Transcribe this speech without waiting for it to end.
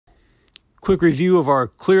quick review of our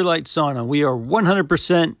Clearlight sauna. We are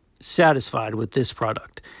 100% satisfied with this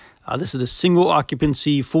product. This is the single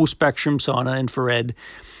occupancy, full spectrum sauna, infrared.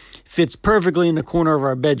 Fits perfectly in the corner of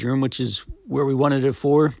our bedroom, which is where we wanted it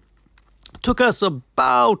for. Took us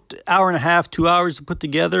about an hour and a half, 2 hours to put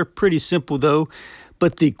together. Pretty simple though.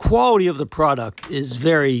 But the quality of the product is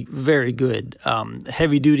very, very good.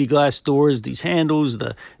 Heavy-duty glass doors, these handles,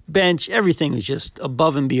 the bench, everything is just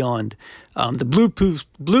above and beyond. The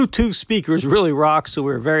Bluetooth speakers really rock, so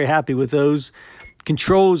we're very happy with those.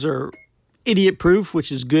 Controls are idiot-proof,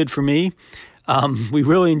 which is good for me. We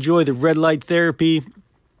really enjoy the red light therapy.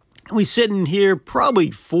 We sit in here probably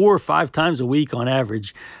 4 or 5 times a week on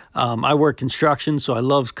average. I work construction, so I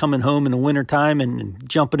love coming home in the wintertime and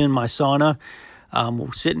jumping in my sauna.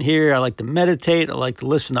 We're sitting here. I like to meditate. I like to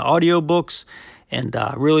listen to audiobooks and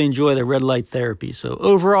really enjoy the red light therapy. So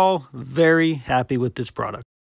overall, very happy with this product.